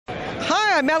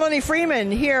I'm Melanie Freeman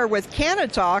here with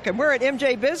CannaTalk, and we're at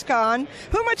MJ BizCon.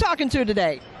 Who am I talking to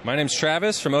today? My name's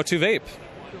Travis from O2 Vape.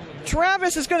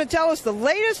 Travis is going to tell us the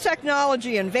latest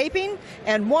technology in vaping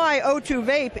and why O2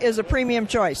 Vape is a premium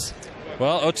choice.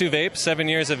 Well, O2 Vape, 7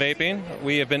 years of vaping.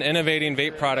 We have been innovating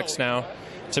vape products now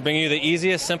to bring you the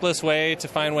easiest, simplest way to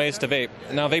find ways to vape.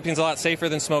 Now, vaping's a lot safer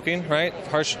than smoking, right?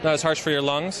 Not as harsh for your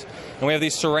lungs. And we have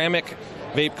these ceramic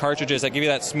vape cartridges that give you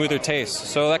that smoother taste.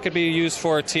 So that could be used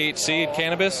for THC,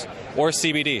 cannabis, or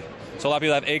CBD. So a lot of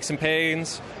people have aches and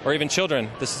pains, or even children.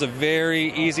 This is a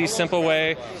very easy, simple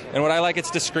way. And what I like,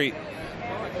 it's discreet.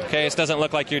 Okay, it doesn't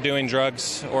look like you're doing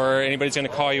drugs or anybody's going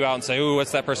to call you out and say, ooh,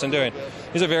 what's that person doing?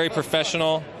 These are very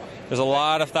professional. There's a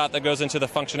lot of thought that goes into the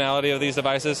functionality of these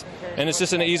devices. And it's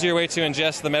just an easier way to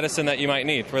ingest the medicine that you might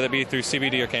need, whether it be through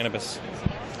CBD or cannabis.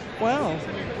 Wow.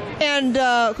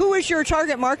 And who is your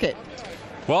target market?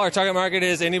 Well, our target market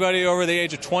is anybody over the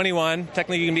age of 21.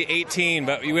 Technically, you can be 18,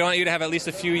 but we want you to have at least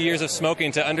a few years of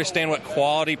smoking to understand what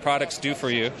quality products do for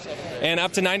you. And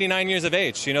up to 99 years of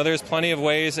age. You know, there's plenty of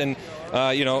ways and,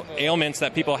 ailments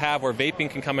that people have where vaping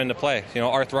can come into play. You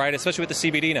know, arthritis, especially with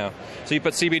the CBD now. So you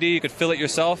put CBD, you could fill it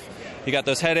yourself. You got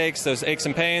those headaches, those aches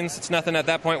and pains. It's nothing at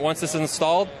that point. Once this is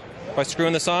installed, by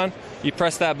screwing this on, you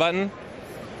press that button,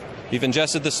 you've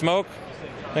ingested the smoke.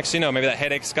 Next thing you know, maybe that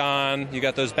headache's gone, you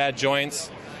got those bad joints.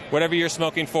 Whatever you're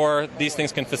smoking for, these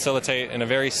things can facilitate in a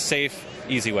very safe,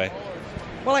 easy way.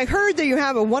 Well, I heard that you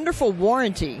have a wonderful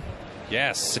warranty.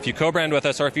 Yes, if you co-brand with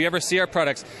us or if you ever see our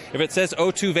products, if it says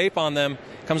O2 Vape on them,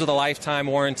 it comes with a lifetime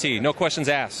warranty. No questions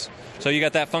asked. So you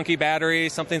got that funky battery,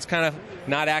 something's kind of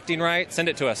not acting right, send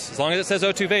it to us. As long as it says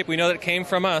O2 Vape, we know that it came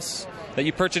from us, that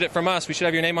you purchased it from us. We should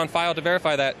have your name on file to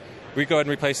verify that. We go ahead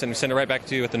and replace it and send it right back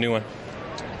to you with the new one.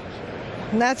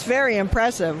 And that's very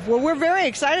impressive. Well, we're very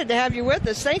excited to have you with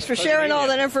us. Thanks for sharing all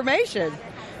that information.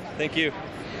 Thank you.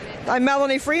 I'm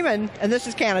Melanie Freeman, and this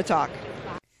is CannaTalk.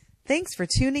 Thanks for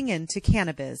tuning in to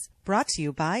Cannabiz, brought to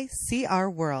you by CR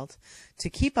World. To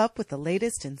keep up with the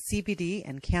latest in CBD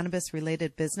and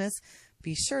cannabis-related business,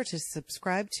 be sure to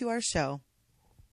subscribe to our show.